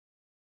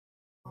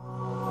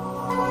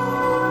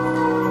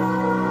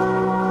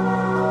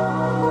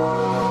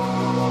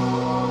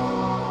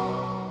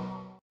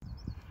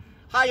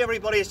Hi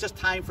everybody, it's just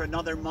time for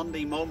another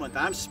Monday moment.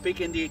 I'm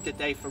speaking to you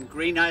today from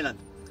Greenisland,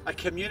 a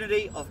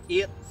community of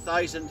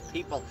 8,000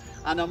 people.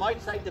 And I'm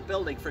outside the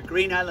building for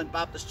Greenisland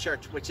Baptist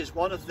Church, which is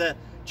one of the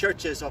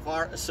churches of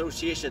our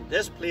association.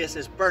 This place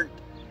is burnt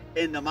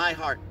into my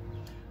heart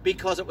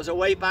because it was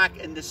away back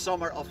in the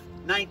summer of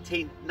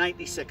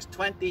 1996,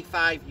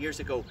 25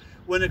 years ago,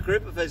 when a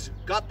group of us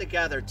got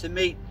together to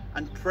meet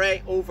and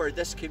pray over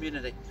this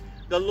community.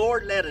 The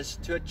Lord led us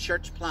to a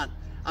church plant.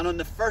 And on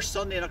the first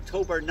Sunday in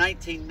October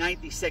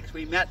 1996,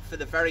 we met for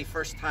the very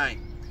first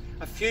time.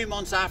 A few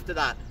months after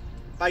that,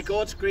 by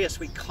God's grace,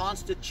 we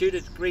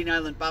constituted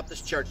Greenisland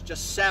Baptist Church,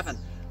 just 7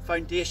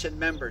 foundation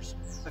members.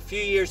 A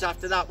few years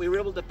after that, we were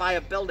able to buy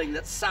a building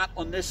that sat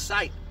on this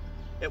site.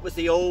 It was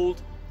the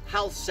old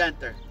health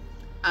centre,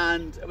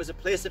 and it was a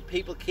place that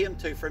people came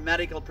to for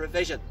medical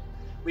provision.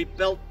 We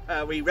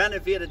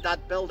renovated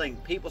that building.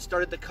 People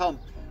started to come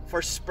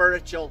for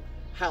spiritual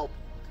help.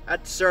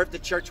 It served the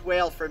church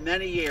well for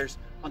many years,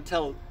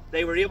 until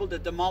they were able to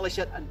demolish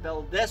it and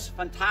build this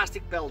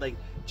fantastic building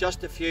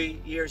just a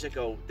few years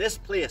ago. This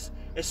place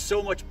is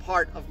so much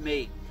part of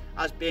me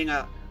as being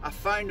a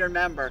founder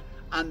member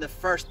and the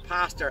first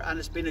pastor, and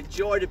it's been a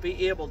joy to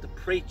be able to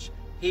preach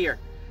here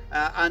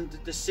and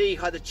to see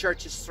how the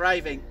church is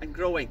thriving and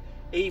growing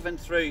even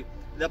through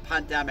the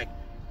pandemic.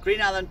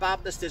 Greenisland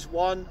Baptist is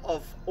one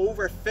of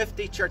over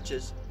 50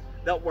 churches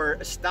that were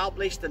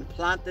established and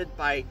planted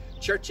by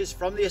churches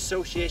from the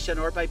association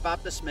or by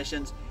Baptist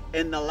missions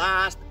in the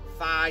last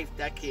 5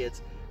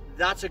 decades.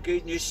 That's a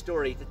good news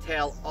story to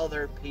tell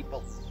other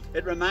people.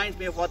 It reminds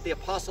me of what the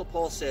Apostle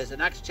Paul says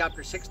in Acts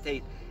chapter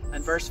 16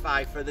 and verse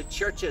 5, for the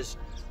churches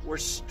were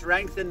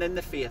strengthened in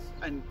the faith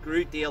and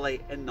grew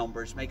daily in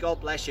numbers. May God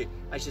bless you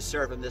as you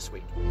serve him this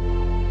week.